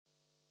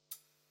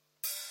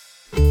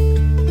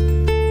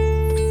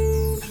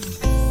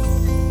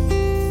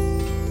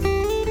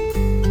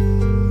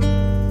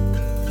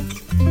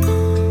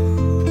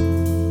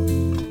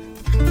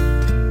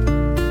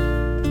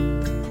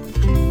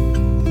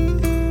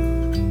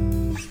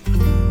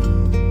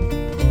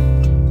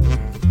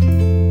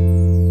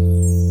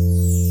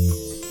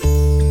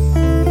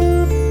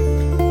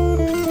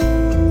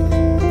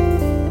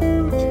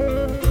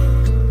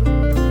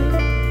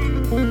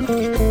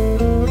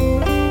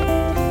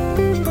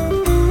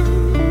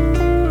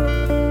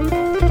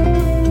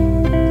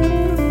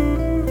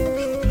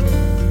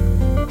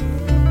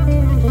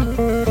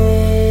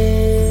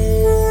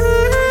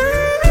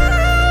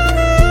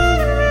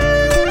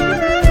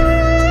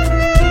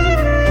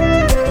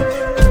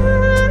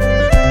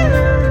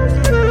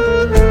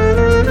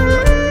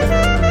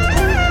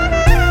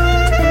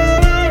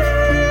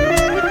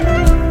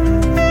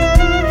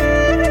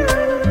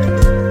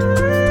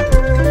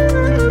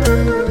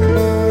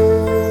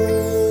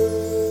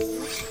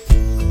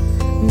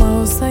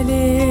Musa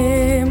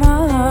limanı,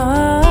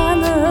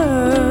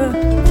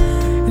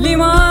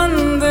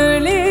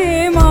 limandır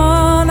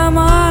liman,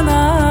 aman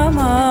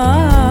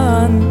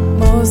aman.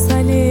 Musa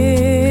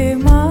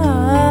limanı,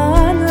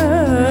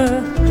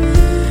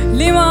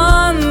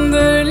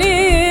 limandır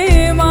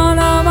liman,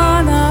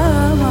 aman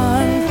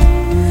aman.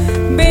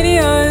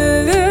 Beni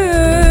öldüren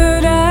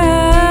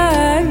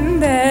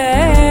de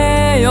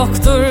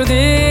yoktur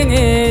din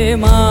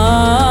iman.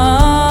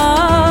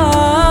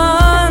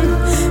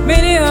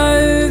 Beni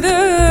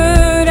öldüren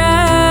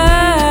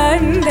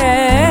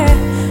de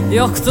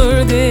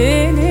yoktur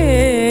din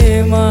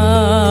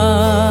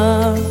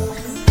iman.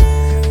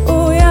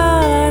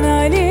 Uyan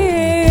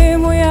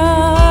Halim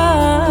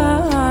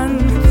uyan,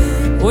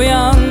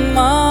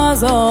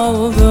 uyanmaz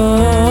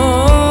oldun.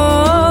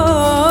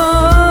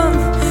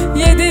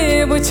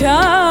 Yedi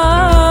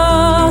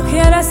bıçak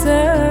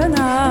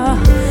yarasına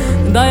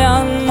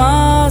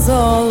dayanmaz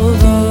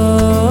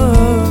oldun.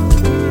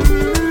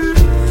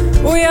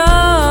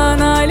 Uyan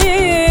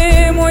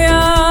Halim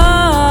uyan,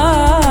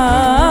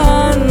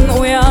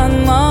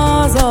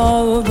 uyanmaz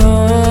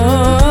oldun.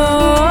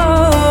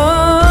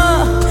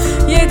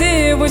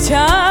 Yedi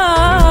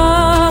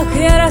bıçak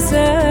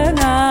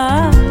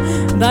yarasına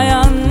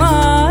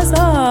dayanmaz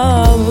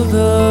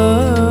oldun.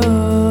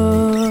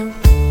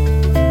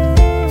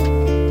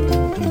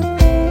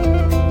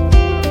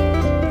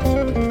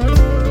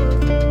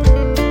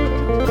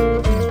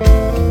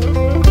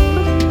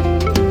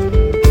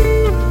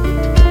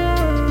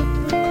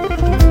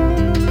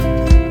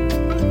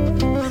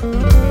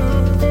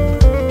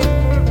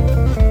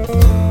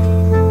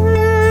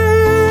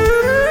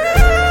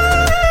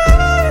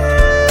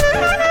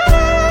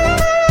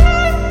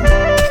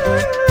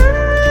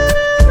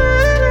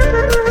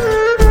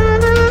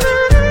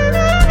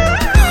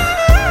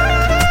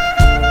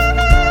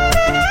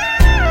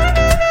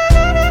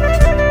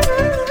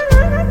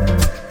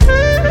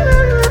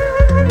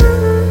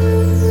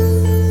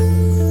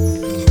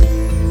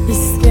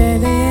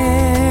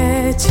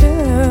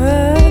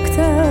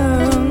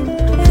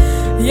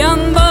 Yan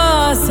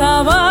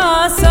basa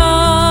basa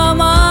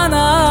aman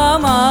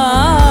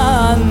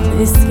aman.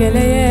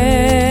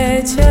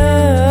 İskeleye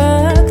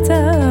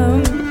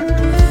çıktım.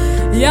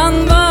 Yan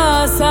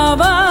basa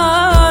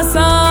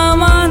basa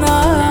aman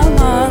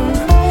aman.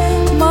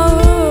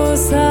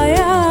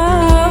 Mausa'ya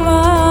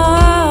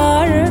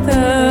vardım.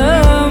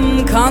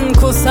 Kan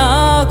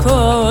kusa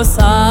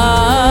kusa.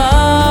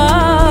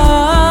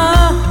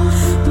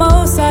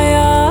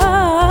 Mausa'ya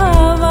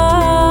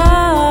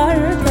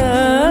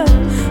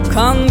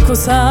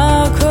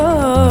kusa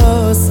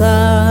kusa.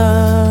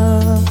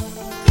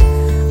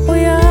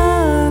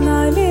 Uyan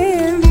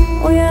Halim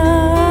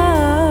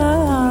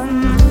uyan,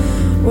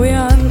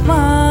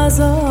 uyanmaz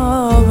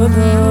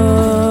oldun.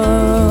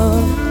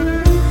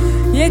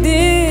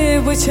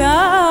 Yedi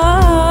bıçak